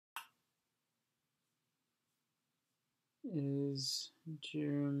is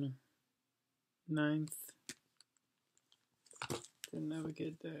June 9th. Didn't have a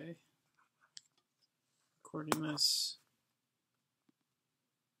good day. Recording this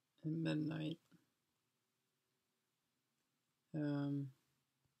at midnight.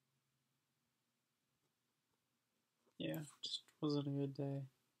 Yeah, just wasn't a good day.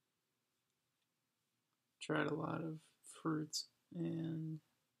 Tried a lot of fruits and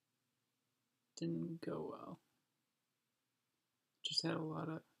didn't go well. Just had a lot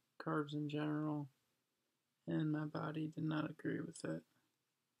of carbs in general, and my body did not agree with it.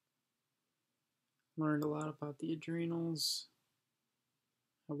 Learned a lot about the adrenals.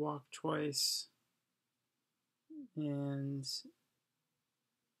 I walked twice,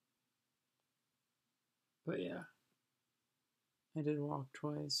 but yeah, I did walk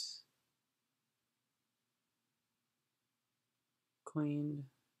twice. Cleaned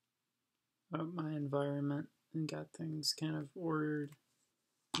up my environment and got things kind of ordered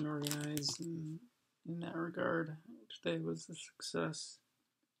and organized, and in that regard, today was a success.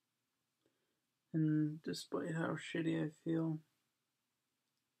 And despite how shitty I feel,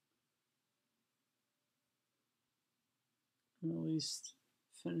 I'm at least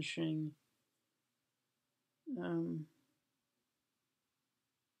finishing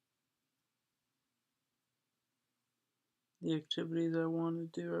the activities I want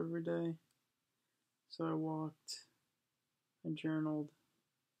to do every day. So I walked, I journaled,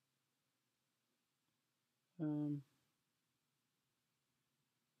 and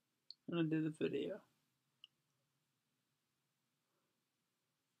I did a video.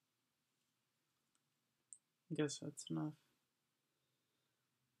 I guess that's enough.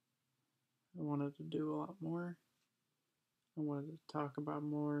 I wanted to do a lot more. I wanted to talk about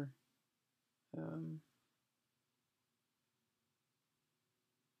more.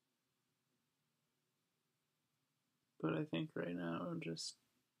 But I think right now I'm just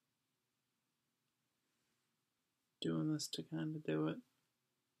doing this to kind of do it.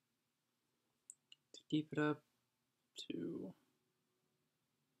 To keep it up. To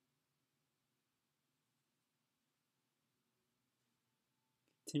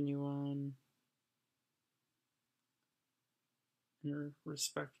continue on. And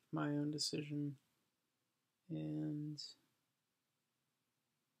respect my own decision. And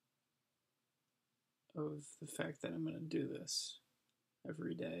of the fact that I'm going to do this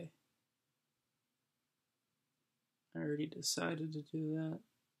every day. I already decided to do that,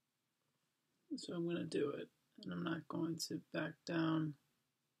 so I'm going to do it, and I'm not going to back down.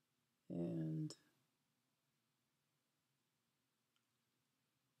 And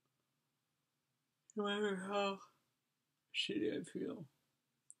no matter how shitty I feel,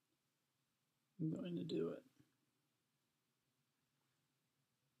 I'm going to do it.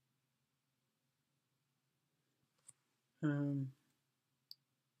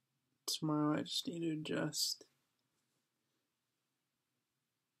 Tomorrow I just need to adjust.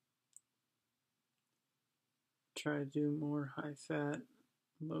 Try to do more high fat,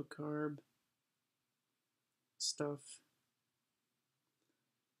 low carb stuff.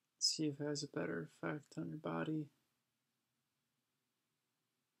 See if it has a better effect on your body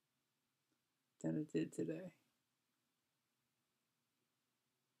than it did today.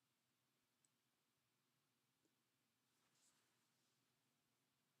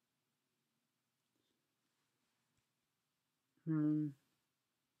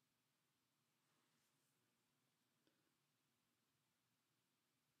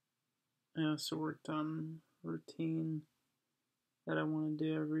 I also worked on routine that I want to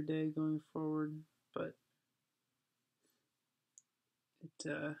do every day going forward, but it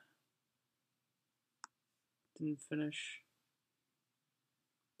didn't finish.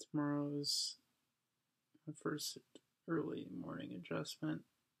 Tomorrow is my first early morning adjustment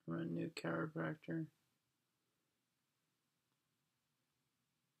from a new chiropractor.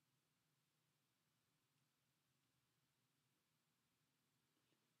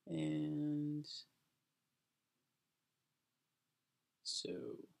 And so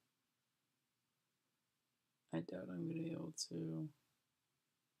I doubt I'm going to be able to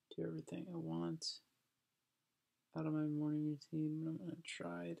do everything I want out of my morning routine, but I'm going to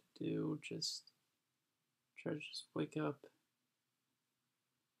try to just wake up,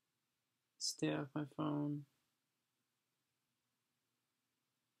 stay off my phone,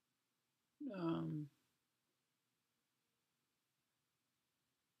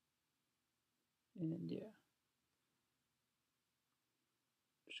 and yeah,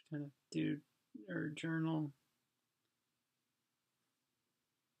 just kind of do or journal.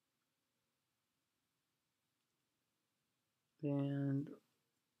 And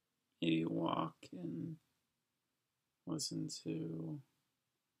maybe walk and listen to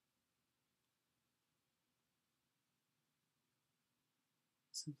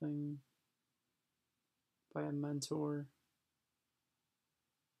something by a mentor.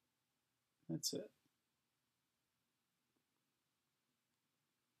 That's it.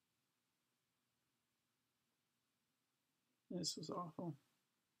 This was awful.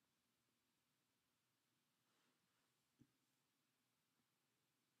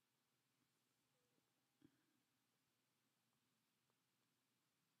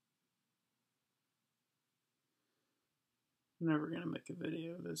 I'm never gonna make a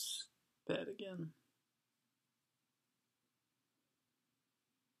video this bad again.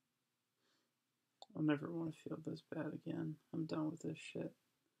 I'll never want to feel this bad again. I'm done with this shit.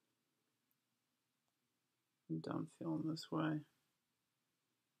 I'm done feeling this way.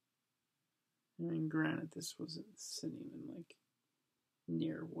 I mean, granted, this isn't even like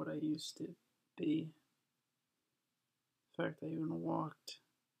near what I used to be. The fact I even walked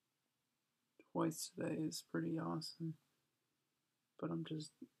twice today is pretty awesome. But I'm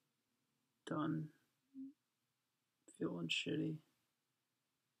just done feeling shitty.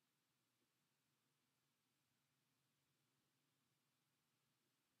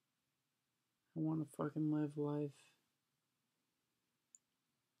 I want to fucking live life.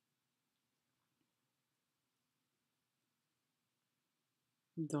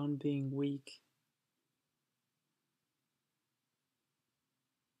 I'm done being weak.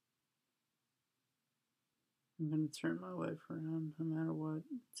 I'm gonna turn my life around no matter what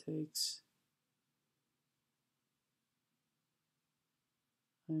it takes.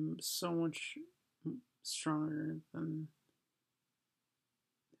 I'm so much stronger than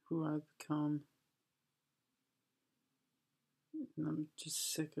who I've become. And I'm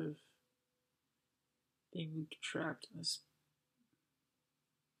just sick of being trapped in this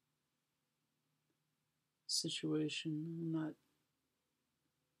situation.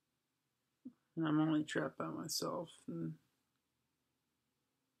 I'm only trapped by myself, and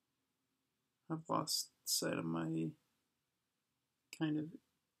I've lost sight of my kind of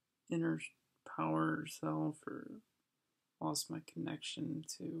inner power self, or lost my connection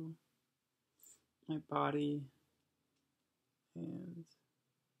to my body and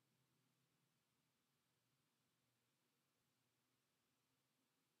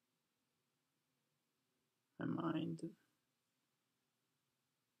my mind.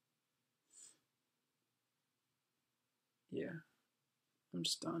 Yeah, I'm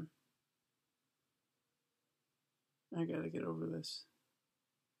just done. I gotta get over this.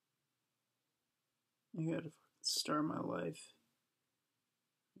 I gotta start my life.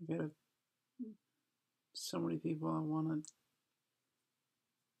 I gotta. So many people I wanna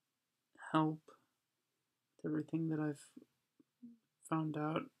help with everything that I've found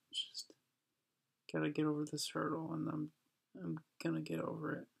out. Just gotta get over this hurdle, and I'm gonna get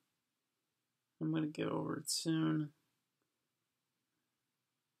over it. I'm gonna get over it soon.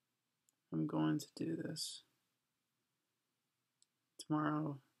 I'm going to do this.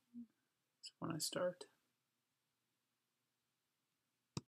 Tomorrow is when I start.